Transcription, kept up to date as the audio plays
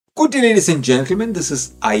Good day, ladies and gentlemen. This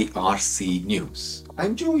is IRC News.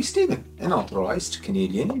 I'm Joey Stephen, an authorized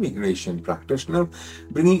Canadian immigration practitioner,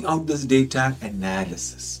 bringing out this data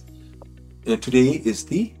analysis. Today is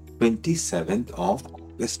the 27th of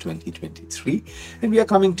August 2023, and we are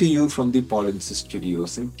coming to you from the Polinsys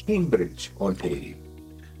Studios in Cambridge, Ontario.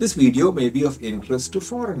 This video may be of interest to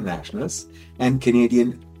foreign nationals and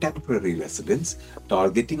Canadian temporary residents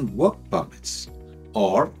targeting work permits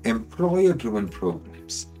or employer-driven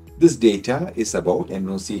programs. This data is about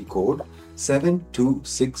NOC code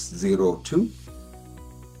 72602,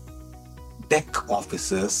 deck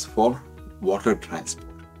officers for water transport.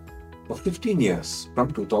 For 15 years,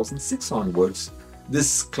 from 2006 onwards,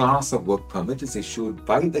 this class of work permit is issued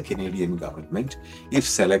by the Canadian government if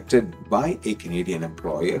selected by a Canadian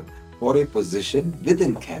employer for a position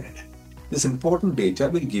within Canada. This important data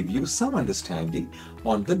will give you some understanding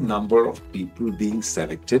on the number of people being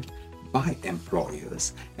selected by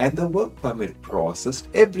employers and the work permit processed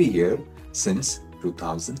every year since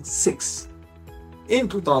 2006. In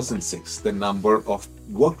 2006, the number of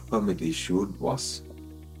work permit issued was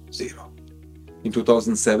 0. In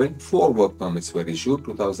 2007, 4 work permits were issued.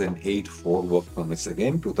 2008, 4 work permits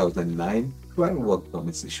again. 2009, 12 work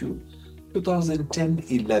permits issued. 2010,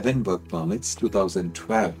 11 work permits.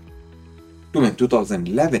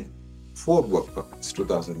 2011, 4 work permits.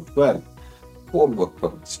 2012, 4 work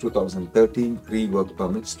permits. 2013, 3 work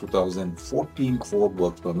permits. 2014, 4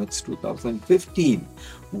 work permits. 2015,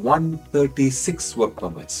 136 work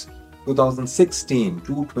permits. 2016,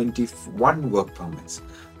 221 work permits.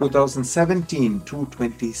 2017,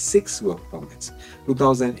 226 work permits.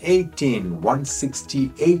 2018,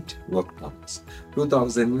 168 work permits.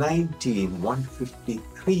 2019,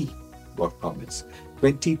 153 work permits.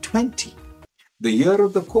 2020, the year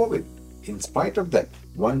of the COVID, in spite of that,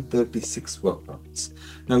 136 work permits.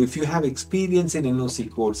 Now, if you have experience in NOC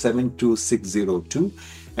code 72602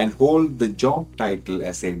 and hold the job title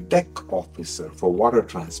as a deck officer for water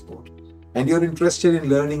transport, and you're interested in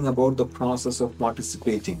learning about the process of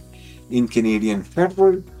participating in Canadian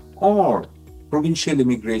federal or provincial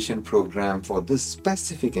immigration program for this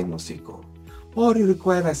specific NOC code, or you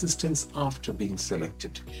require assistance after being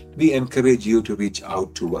selected, we encourage you to reach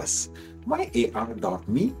out to us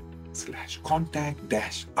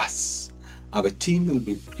myar.me/contact-us. Our team will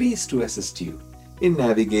be pleased to assist you in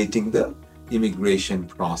navigating the immigration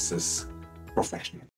process professionally.